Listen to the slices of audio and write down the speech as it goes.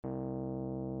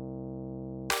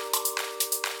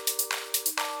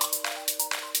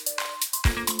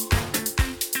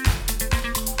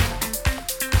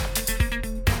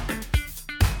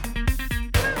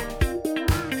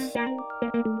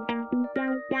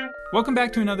Welcome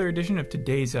back to another edition of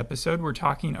today's episode. We're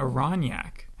talking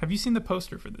Aronyak. Have you seen the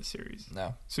poster for this series?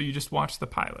 No. So you just watched the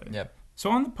pilot? Yep. So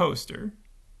on the poster,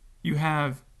 you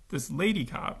have this lady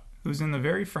cop who's in the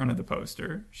very front of the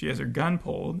poster. She has her gun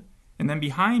pulled. And then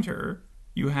behind her,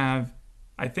 you have,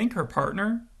 I think, her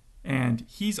partner. And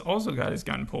he's also got his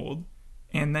gun pulled.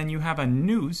 And then you have a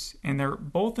noose, and they're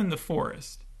both in the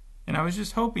forest. And I was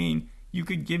just hoping you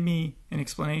could give me an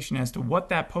explanation as to what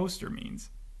that poster means.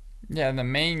 Yeah, the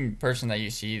main person that you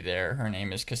see there, her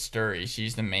name is Kasturi.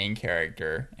 She's the main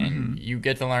character, and you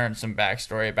get to learn some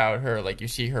backstory about her. Like, you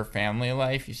see her family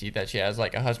life. You see that she has,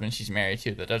 like, a husband she's married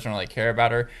to that doesn't really care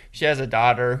about her. She has a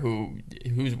daughter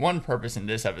whose one purpose in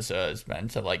this episode has been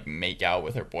to, like, make out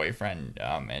with her boyfriend,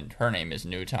 and her name is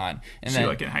Newton. And She,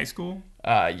 like, in high school?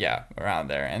 Yeah, around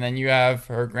there. And then you have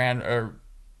her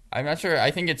I'm not sure.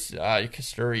 I think it's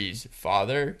Kasturi's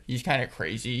father. He's kind of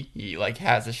crazy. He like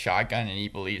has a shotgun and he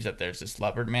believes that there's this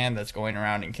leopard man that's going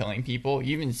around and killing people.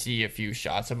 You even see a few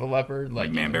shots of a leopard, like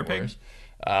Man, Bear, Pig?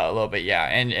 A little bit, yeah.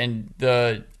 And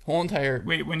the whole entire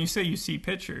Wait, when you say you see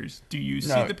pictures, do you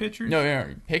see the pictures?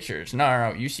 No, pictures.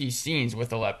 No. You see scenes with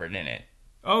the leopard in it.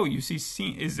 Oh, you see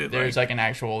scene. Is it There's like an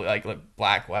actual like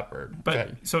black leopard.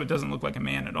 But so it doesn't look like a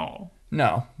man at all.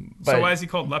 No. But, so why is he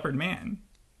called Leopard Man?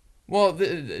 Well,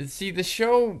 the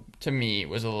show to me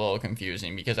was a little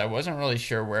confusing because I wasn't really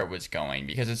sure where it was going,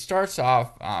 because it starts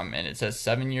off and it says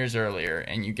 7 years earlier,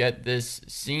 and you get this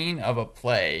scene of a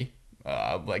play,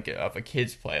 like of a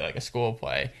kid's play, like a school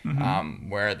play,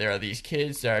 where there are these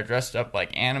kids that are dressed up like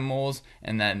animals,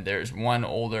 and then there's one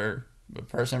older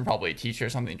person, probably a teacher or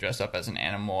something, dressed up as an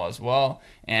animal as well,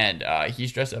 and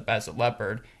he's dressed up as a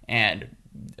leopard. And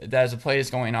as the play is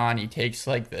going on, he takes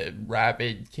like the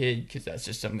rabbit kid, because that's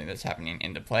just something that's happening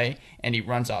in the play, and he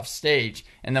runs off stage.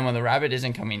 And then when the rabbit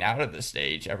isn't coming out of the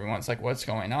stage, everyone's like, what's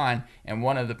going on? And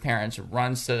one of the parents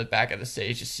runs to the back of the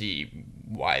stage to see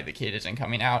why the kid isn't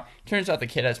coming out. Turns out the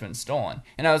kid has been stolen.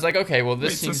 And I was like, okay, well,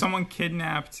 this so someone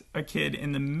kidnapped a kid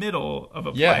in the middle of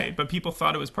a play, but people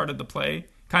thought it was part of the play?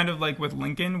 Kind of like with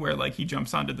Lincoln, where like he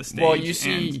jumps onto the stage, well, you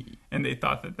see, and they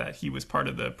thought that he was part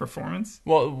of the performance.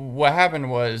 Well, what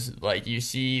happened was, like, you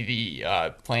see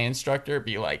the play instructor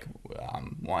be like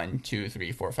 1, 2,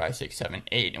 3, 4, 5, 6, 7,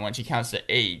 8, and when she counts to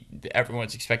 8,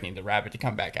 everyone's expecting the rabbit to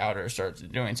come back out or start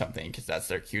doing something, because that's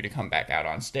their cue to come back out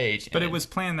on stage. But it was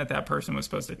planned that person was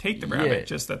supposed to take the rabbit,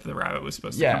 just that the rabbit was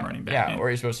supposed to come running back in. Or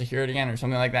you're supposed to hear it again or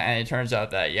something like that. And it turns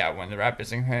out that when the rabbit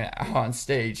isn't out on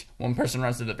stage, one person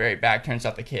runs to the very back. Turns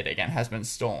out the kid again has been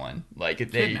stolen, like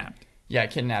kidnapped. Yeah,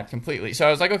 kidnapped completely. So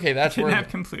I was like, okay, that's kidnapped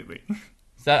completely.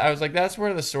 I was like, that's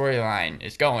where the storyline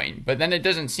is going. But then it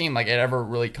doesn't seem like it ever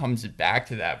really comes back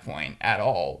to that point at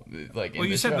all. Like, well,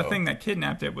 you said the thing that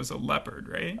kidnapped it was a leopard,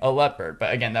 right? A leopard,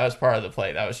 but again, that was part of the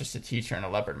play. That was just a teacher in a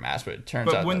leopard mask. But it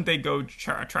turns out, wouldn't they go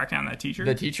track down that teacher?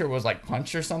 The teacher was like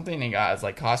punched or something and got his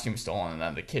like costume stolen, and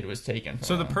then the kid was taken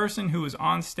from him. The person who was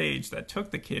on stage that took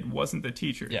the kid wasn't the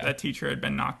teacher. Yeah. That teacher had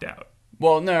been knocked out.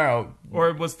 Well, no.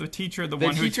 Or was the teacher the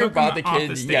one who took him off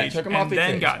the stage took him off the then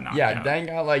stage. got knocked out? Yeah, then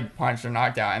got like punched or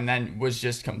knocked out, and then was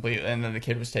just completely, and then the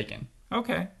kid was taken.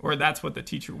 Okay, or that's what the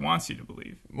teacher wants you to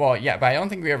believe. Well, yeah, but I don't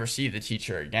think we ever see the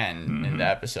teacher again in the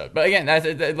episode. But again,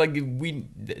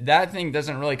 that thing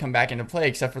doesn't really come back into play,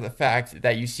 except for the fact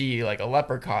that you see like a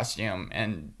leopard costume,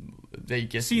 and they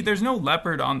just there's no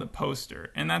leopard on the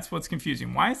poster, and that's what's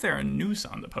confusing. Why is there a noose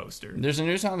on the poster? There's a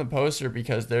noose on the poster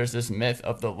because there's this myth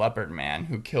of the leopard man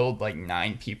who killed like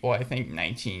 9 people, I think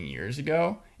 19 years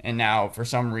ago. And now, for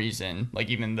some reason, like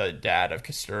even the dad of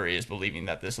Kasturi is believing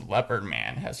that this leopard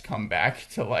man has come back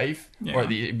to life,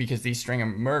 because these string of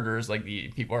murders, like the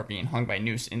people are being hung by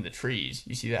noose in the trees.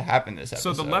 You see that happen this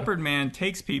episode. So the leopard man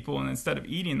takes people, and instead of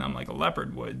eating them like a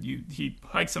leopard would, he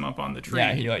hikes them up on the tree.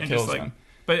 Yeah, he like kills them.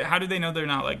 But how do they know they're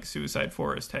not like Suicide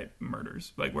Forest type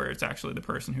murders, like where it's actually the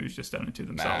person who's just done it to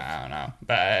themselves? I don't know,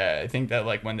 but I think that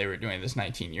like when they were doing this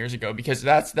 19 years ago, because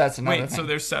that's another thing. So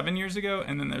there's 7 years ago,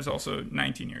 and then there's also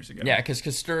 19 years ago. Yeah, because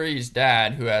Kasturi's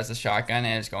dad, who has a shotgun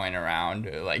and is going around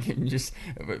like just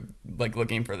like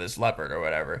looking for this leopard or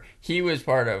whatever, he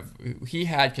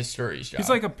had Kasturi's job. He's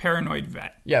like a paranoid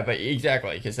vet. Yeah, but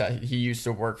exactly, because he used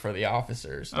to work for the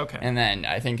officers. Okay. And then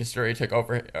I think Kasturi took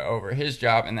over his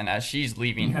job, and then as she's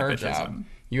leaving her job,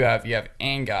 you have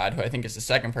Angad, who I think is the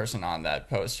second person on that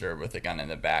poster with the gun in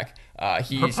the back.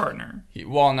 He's her partner. He's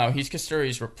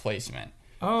Kasturi's replacement.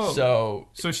 Oh.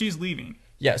 So she's leaving.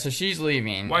 Yeah, so she's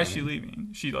leaving. Why is she leaving?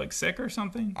 Is she like sick or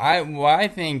something? I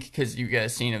think because you get a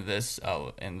scene of this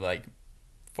in like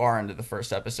far into the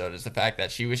first episode is the fact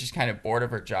that she was just kind of bored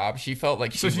of her job. She felt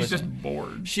like she's just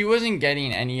bored. She wasn't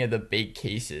getting any of the big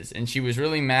cases, and she was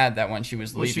really mad that when she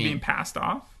was leaving, was she being passed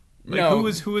off? Like, No.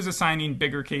 who was assigning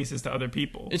bigger cases to other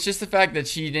people? It's just the fact that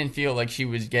she didn't feel like she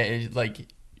was getting, like,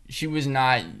 she was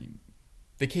not,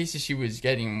 the cases she was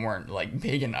getting weren't, like,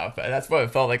 big enough. That's what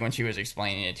it felt like when she was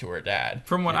explaining it to her dad.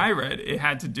 From what I read, it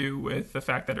had to do with the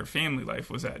fact that her family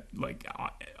life was at, like,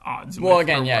 odds. Well, with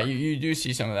again, her yeah, work. you do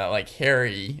see some of that, like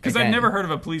Harry. Because I've never heard of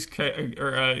a police or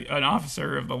an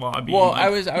officer of the law being Well,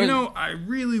 like, I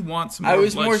really want some more I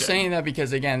was more bloodshed. saying that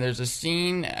because, again, there's a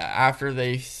scene after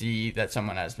they see that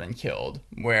someone has been killed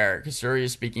where Kasturi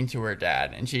is speaking to her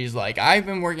dad, and she's like, I've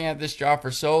been working at this job for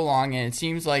so long, and it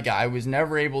seems like I was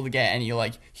never able to get any,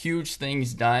 like, huge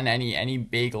things done, any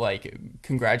big, like,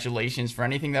 congratulations for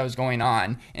anything that was going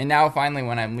on, and now finally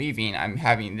when I'm leaving, I'm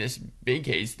having this big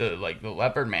case, the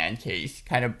Leopard Man case,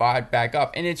 kind of brought back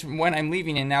up, and it's when I'm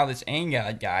leaving, and now this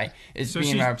Angad guy is So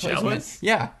being she's my replacement. jealous?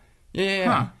 Yeah.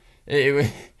 Huh.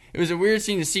 It was a weird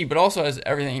scene to see, but also as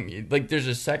everything, like, there's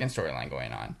a second storyline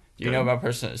going on. Do you know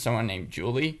about someone named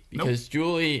Julie? Because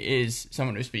Julie is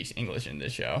someone who speaks English in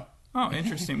this show. Oh,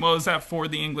 interesting. Well, is that for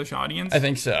the English audience? I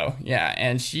think so, yeah.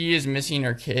 And she is missing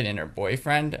her kid and her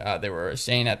boyfriend. They were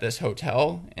staying at this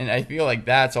hotel. And I feel like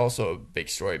that's also a big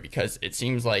story because it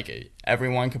seems like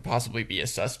everyone could possibly be a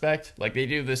suspect. Like, they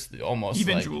do this almost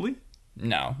Even like... Julie?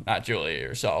 No, not Julie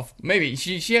herself. Maybe.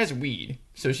 She has weed,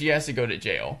 so she has to go to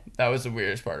jail. That was the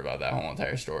weirdest part about that whole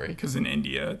entire story. Because in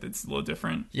India, it's a little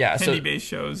different. Yeah, so- Hindi-based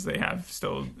shows, they have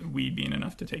still weed being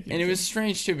enough to take you. And it was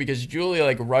strange, too, because Julie,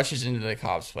 like, rushes into the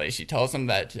cop's place. She tells them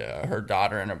that her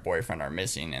daughter and her boyfriend are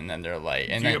missing, and then they're like...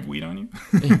 Do you have weed on you?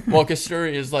 Well,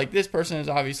 Kasturi is like, this person is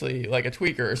obviously, like, a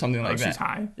tweaker or something like that. She's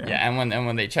high. Yeah, and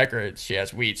when they check her, she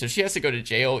has weed. So she has to go to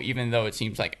jail, even though it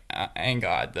seems like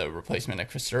Angad, the replacement of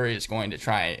Kasturi, is going to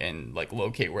try and, like,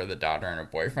 locate where the daughter and her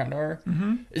boyfriend are.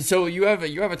 Mm-hmm. So you have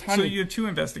a ton So of... you have two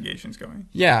investigations going.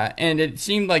 Yeah, and it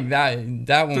seemed like that one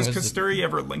Does was... Kasturi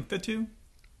ever link the two?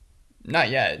 Not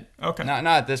yet. Okay. Not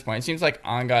at this point. It seems like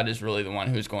Angad is really the one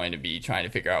who's going to be trying to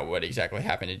figure out what exactly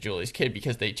happened to Julie's kid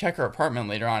because they check her apartment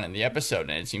later on in the episode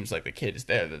and it seems like the kid is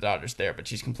there, the daughter's there, but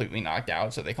she's completely knocked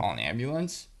out, so they call an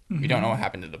ambulance. We don't know what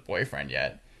happened to the boyfriend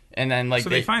yet. And then, like, So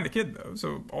they find the kid, though,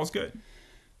 so all's good.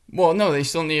 Well, no, they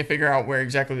still need to figure out where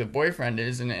exactly the boyfriend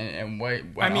is and what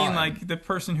went I mean, on. like, the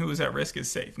person who was at risk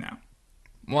is safe now.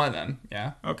 One of them,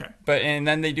 yeah. Okay. And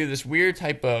then they do this weird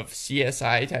type of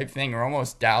CSI type thing or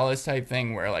almost Dallas type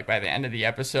thing where, like, by the end of the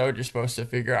episode, you're supposed to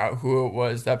figure out who it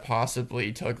was that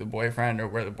possibly took the boyfriend or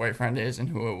where the boyfriend is and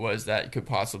who it was that could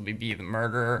possibly be the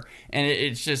murderer. And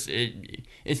it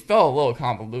felt a little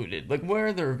convoluted. Like, where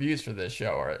are the reviews for this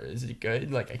show? Or is it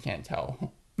good? Like, I can't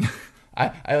tell.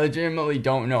 I legitimately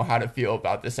don't know how to feel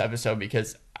about this episode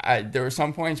because there were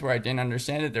some points where I didn't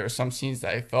understand it. There were some scenes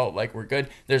that I felt like were good.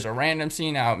 There's a random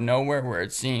scene out of nowhere where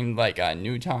it seemed like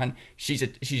Newton,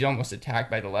 she's almost attacked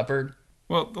by the leopard.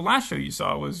 Well, the last show you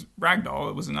saw was Ragdoll.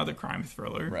 It was another crime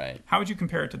thriller. Right. How would you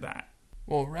compare it to that?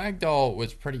 Well, Ragdoll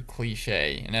was pretty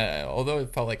cliche, and although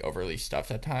it felt like overly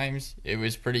stuffed at times, it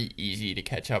was pretty easy to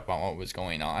catch up on what was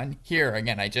going on. Here,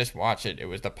 again, I just watched it. It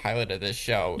was the pilot of this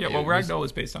show. Yeah, well, Ragdoll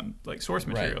was based on, like, source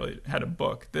material. Right. It had a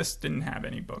book. This didn't have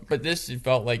any book. But this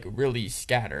felt, like, really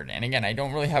scattered. And again, I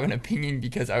don't really have an opinion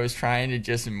because I was trying to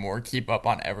just more keep up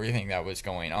on everything that was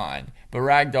going on. But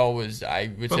Ragdoll was,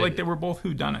 I would say... But, like, they were both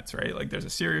whodunits, right? Like, there's a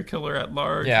serial killer at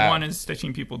large. Yeah. One is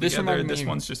stitching people together. This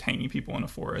one's just hanging people in a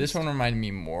forest. This one reminded me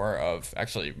more of,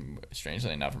 actually,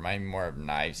 strangely enough, reminded me more of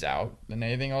Knives Out than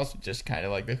anything else. Just kind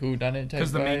of like the whodunit type.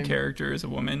 Because the main character is a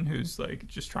woman who's, like,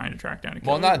 just trying to track down a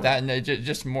killer. Well, not that.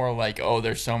 Just more like, oh,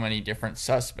 there's so many different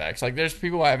suspects. Like, there's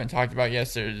people I haven't talked about yet.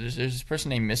 There's this person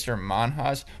named Mr.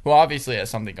 Manhas who obviously has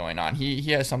something going on. He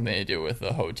has something to do with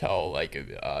the hotel, like,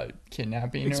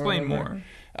 kidnapping. Explain more.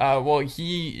 Well,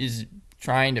 he is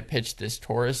trying to pitch this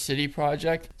tourist city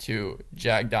project to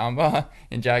Jagdamba,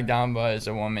 and Jagdamba is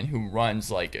a woman who runs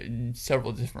like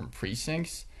several different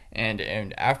precincts. And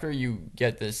after you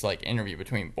get this like interview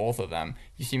between both of them,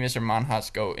 you see Mr. Manhas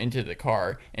go into the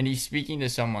car and he's speaking to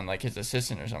someone like his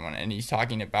assistant or someone, and he's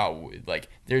talking about like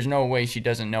there's no way she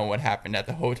doesn't know what happened at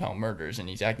the hotel murders, and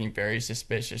he's acting very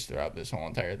suspicious throughout this whole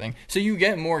entire thing. So you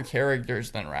get more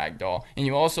characters than Ragdoll, and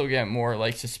you also get more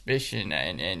like suspicion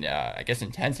and I guess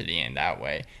intensity in that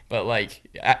way. But like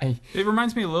it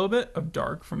reminds me a little bit of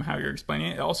Dark from how you're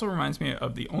explaining it. It also reminds me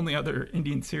of the only other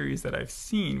Indian series that I've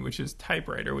seen, which is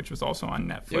Typewriter, which was also on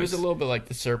Netflix. It was a little bit like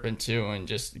The Serpent too, and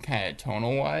just kind of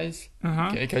tonal wise,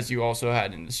 because you also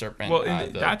had in The Serpent. Well,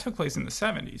 that took place in the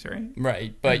 70s, right?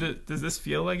 Right, but does this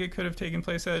feel like it could have taken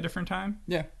place at a different time?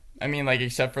 Yeah, I mean, like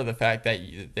except for the fact that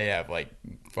they have like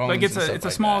phones. Like it's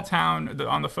a small that. town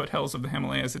on the foothills of the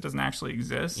Himalayas. It doesn't actually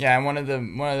exist. Yeah, and one of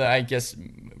the I guess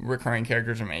recurring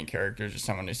characters or main characters or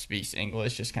someone who speaks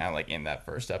English, just kind of like in that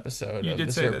first episode You of did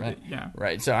The say Serpent. that, yeah.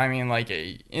 Right. So I mean, like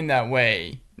in that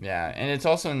way, yeah. And it's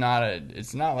also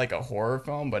it's not like a horror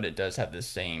film, but it does have the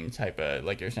same type of,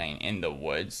 like you're saying, in the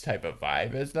woods type of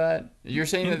vibe as that. You're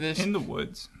saying that this in the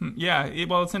woods. Yeah,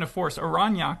 well, it's in a forest.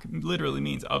 Aranyak literally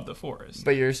means of the forest.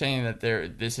 But you're saying that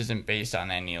this isn't based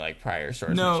on any like prior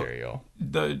source material.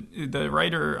 The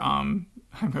writer, I'm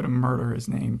going to murder his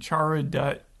name,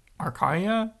 Charudat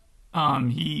Arkaya.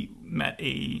 He met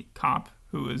a cop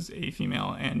who was a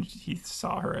female, and he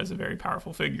saw her as a very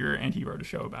powerful figure, and he wrote a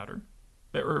show about her.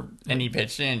 And he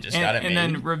pitched it and just got it made.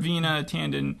 And then Ravina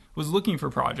Tandon was looking for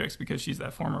projects because she's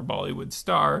that former Bollywood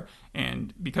star,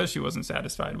 and because she wasn't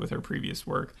satisfied with her previous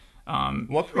work.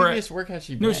 What previous work has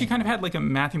she been? No, she kind of had like a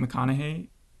Matthew McConaughey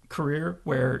career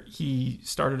where he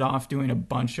started off doing a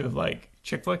bunch of like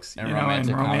chick flicks, and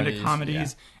romantic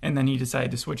comedies, and then he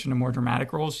decided to switch into more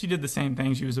dramatic roles. She did the same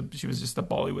thing. She was just a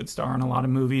Bollywood star in a lot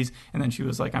of movies, and then she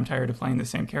was like, I'm tired of playing the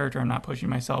same character. I'm not pushing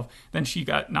myself. Then she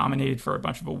got nominated for a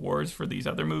bunch of awards for these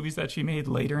other movies that she made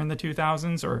later in the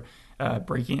 2000s or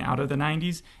breaking out of the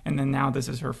 90s, and then now this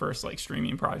is her first like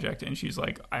streaming project, and she's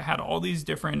like, I had all these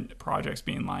different projects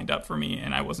being lined up for me,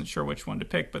 and I wasn't sure which one to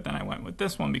pick, but then I went with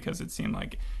this one because it seemed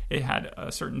like it had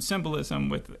a certain symbolism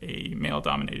with a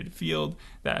male-dominated field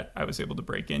that I was able to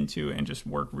break into and just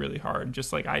work really hard,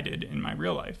 just like I did in my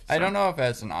real life. So. I don't know if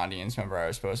as an audience member I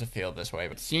was supposed to feel this way,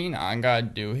 but seeing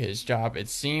Angad do his job, it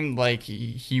seemed like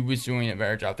he was doing a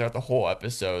better job throughout the whole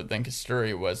episode than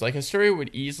Kasturi was. Like, Kasturi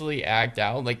would easily act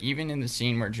out, like even in the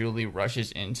scene where Julie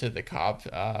rushes into the cop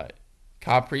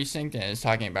precinct and is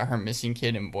talking about her missing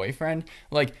kid and boyfriend.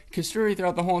 Like, Kasturi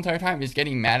throughout the whole entire time is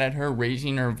getting mad at her,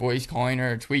 raising her voice, calling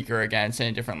her a tweaker again,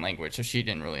 saying a different language, so she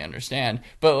didn't really understand.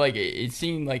 But like, it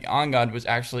seemed like Angad was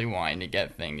actually wanting to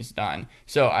get things done.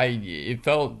 So it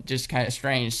felt just kind of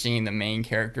strange seeing the main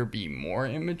character be more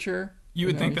immature. You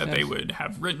would think that they would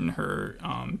have written her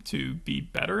to be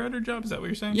better at her job. Is that what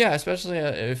you're saying? Yeah, especially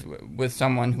if with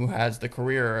someone who has the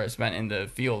career or has been in the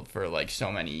field for like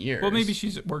so many years. Well, maybe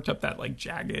she's worked up that like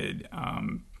jagged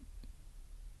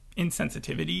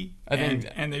insensitivity,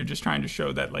 and they're just trying to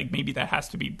show that like maybe that has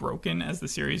to be broken as the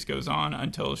series goes on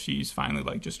until she's finally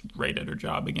like just great at her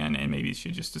job again, and maybe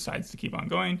she just decides to keep on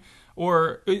going.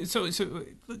 Or so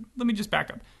let me just back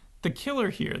up. The killer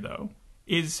here, though,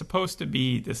 is supposed to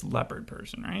be this leopard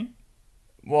person, right?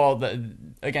 Well,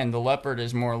 the leopard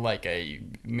is more like a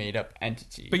made-up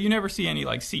entity. But you never see any,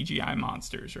 like, CGI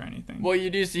monsters or anything. Well, you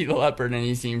do see the leopard, and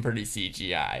he seemed pretty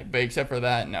CGI. But except for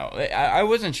that, no. I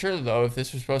wasn't sure, though, if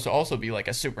this was supposed to also be, like,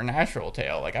 a supernatural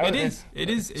tale. Like, It is.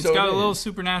 It's got a little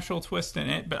supernatural twist in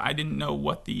it, but I didn't know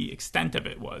what the extent of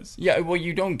it was. Yeah, well,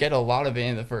 you don't get a lot of it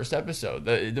in the first episode.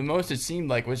 The most it seemed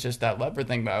like was just that leopard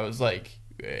thing, but I was like,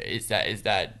 is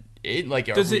that...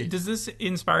 Does this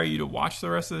inspire you to watch the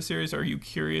rest of the series? Are you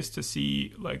curious to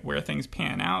see like where things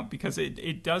pan out? Because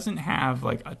it doesn't have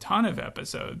like a ton of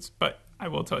episodes, but I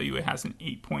will tell you it has an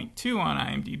 8.2 on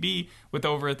IMDb with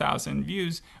over 1,000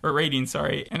 views or ratings,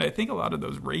 and I think a lot of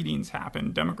those ratings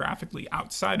happen demographically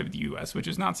outside of the US, which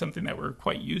is not something that we're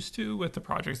quite used to with the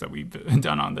projects that we've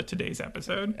done on today's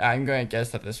episode. I'm going to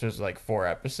guess that this was like 4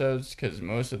 episodes because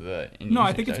most of the No,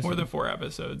 I think it's more than 4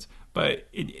 episodes, but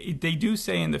they do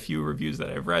say in the few reviews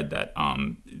that I've read that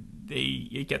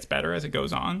it gets better as it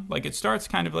goes on. Like, it starts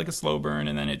kind of like a slow burn,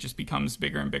 and then it just becomes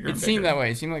bigger and bigger and bigger. It seemed that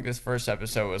way. It seemed like this first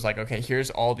episode was like, okay, here's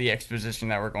all the exposition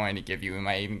that we're going to give you. We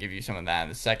might even give you some of that in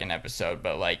the second episode,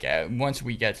 but like once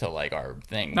we get to like our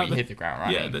thing, we hit the ground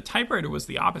running. Yeah, the typewriter was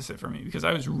the opposite for me because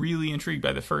I was really intrigued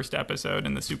by the first episode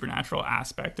and the supernatural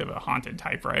aspect of a haunted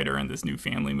typewriter and this new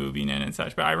family moving in and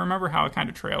such. But I remember how it kind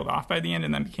of trailed off by the end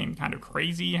and then became kind of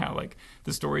crazy, how like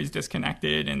the story's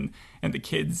disconnected and the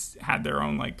kids had their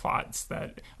own like plots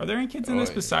that... Are there any kids in this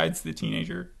besides the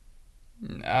teenager?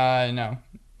 No.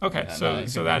 Okay,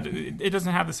 so that it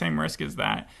doesn't have the same risk as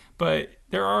that, but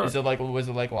there are. Was it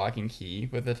like Lock and Key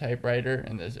with the typewriter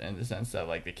in the sense that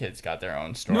like the kids got their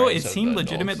own story? No, it seemed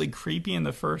legitimately creepy in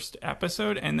the first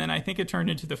episode, and then I think it turned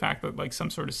into the fact that like some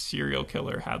sort of serial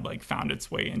killer had like found its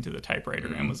way into the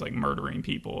typewriter and was like murdering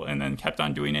people, and then kept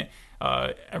on doing it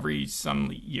every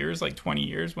some years, like 20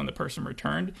 years, when the person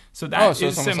returned. So that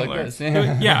is similar.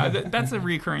 Like yeah, that's a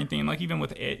recurring theme. Like even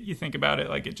with it, you think about it,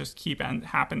 like it just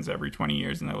happens every 20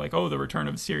 years, and they're like, oh, the return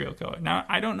of a serial killer. Now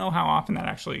I don't know how often that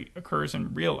actually occurs in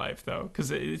real life though,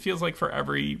 because it feels like for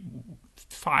every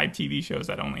 5 TV shows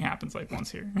that only happens like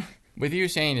once here. With you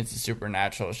saying it's a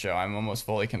supernatural show, I'm almost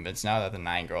fully convinced now that the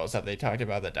 9 girls that they talked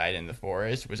about that died in the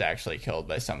forest was actually killed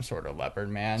by some sort of leopard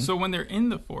man. So when they're in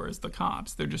the forest, the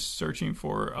cops, they're just searching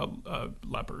for a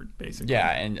leopard, basically.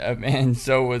 Yeah, and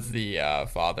so was the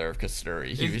father of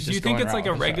Kasturi. Do you think it's like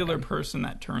a regular person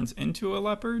that turns into a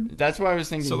leopard? That's what I was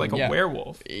thinking. So like a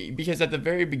werewolf. Because at the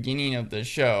very beginning of the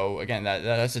show, again, that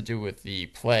has to do with the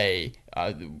play.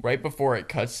 Right before it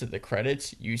cuts to the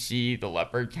credits, you see the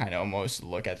leopard kind of almost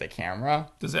look at the camera.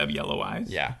 Does it have yellow eyes?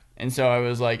 Yeah. And so I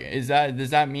was like, does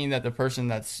that mean that the person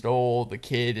that stole the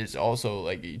kid is also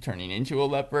like turning into a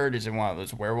leopard? Is it one of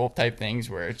those werewolf type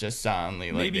things where it's just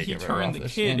suddenly like maybe he turned the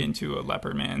kid into a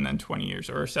leopard man, and then 20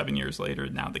 years or 7 years later,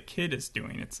 now the kid is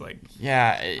doing it's like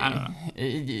I don't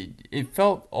know. It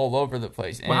felt all over the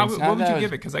place. And well, what would you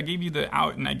give it? Because I gave you the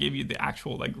out and I gave you the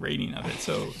actual like rating of it.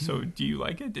 So do you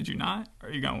like it? Did you not?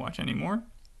 Are you gonna watch any more?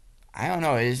 I don't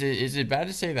know. Is it bad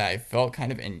to say that I felt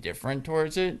kind of indifferent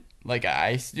towards it? Like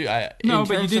no,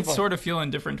 but you did sort of feel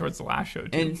indifferent towards the last show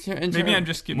too. Maybe I'm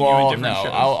just giving you a different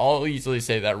show. I'll easily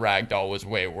say that Ragdoll was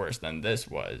way worse than this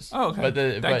was. Oh, okay. But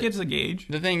that gives a gauge.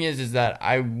 The thing is that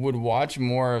I would watch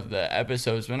more of the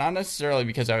episodes, but not necessarily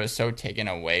because I was so taken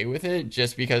away with it,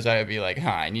 just because I would be like,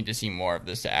 I need to see more of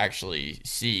this to actually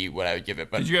see what I would give it.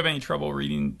 But did you have any trouble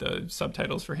reading the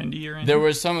subtitles for Hindi or anything? There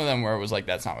was some of them where it was like,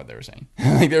 that's not what they were saying.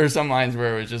 Like there were some lines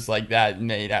where it was just like that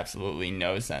made absolutely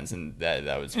no sense, and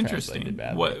that was interesting.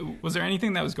 What was there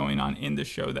anything that was going on in the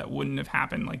show that wouldn't have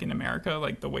happened like in America,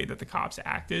 like the way that the cops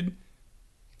acted?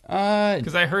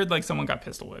 Because I heard like someone got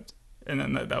pistol whipped, and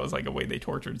then that was like a way they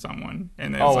tortured someone,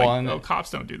 and then it's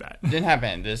cops don't do that. Didn't happen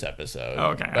in this episode.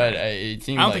 Oh, okay, but it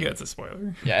seemed. I don't think that's a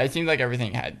spoiler. Yeah, it seemed like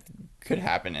everything could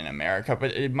happen in America,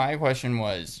 but my question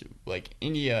was like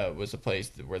India was a place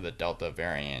where the Delta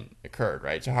variant occurred,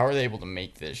 right? So how are they able to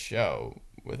make this show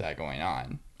with that going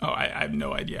on? Oh, I have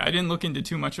no idea. I didn't look into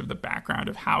too much of the background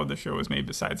of how the show was made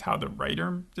besides how the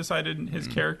writer decided his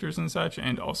characters and such,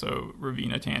 and also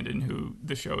Ravina Tandon, who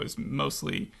the show is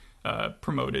mostly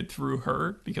promoted through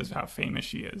her because of how famous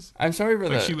she is. I'm sorry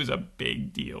for she was a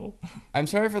big deal. I'm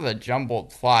sorry for the jumbled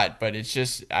plot, but it's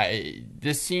just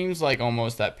this seems like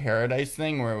almost that Paradise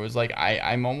thing where it was like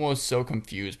I'm almost so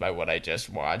confused by what I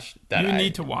just watched that you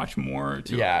need to watch more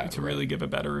to really give a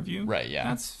better review. Right, yeah.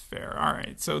 That's fair. All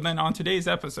right. So then on today's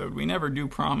episode, we never do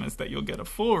promise that you'll get a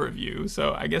full review.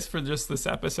 So I guess for just this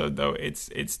episode though,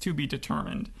 it's to be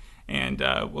determined. And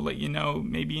we'll let you know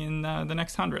maybe in the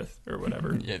next 100th or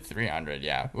whatever. Yeah, 300,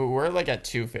 yeah. We're like at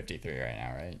 253 right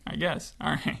now, right? I guess.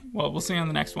 All right. Well, we'll see you on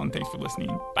the next one. Thanks for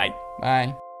listening. Bye.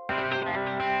 Bye.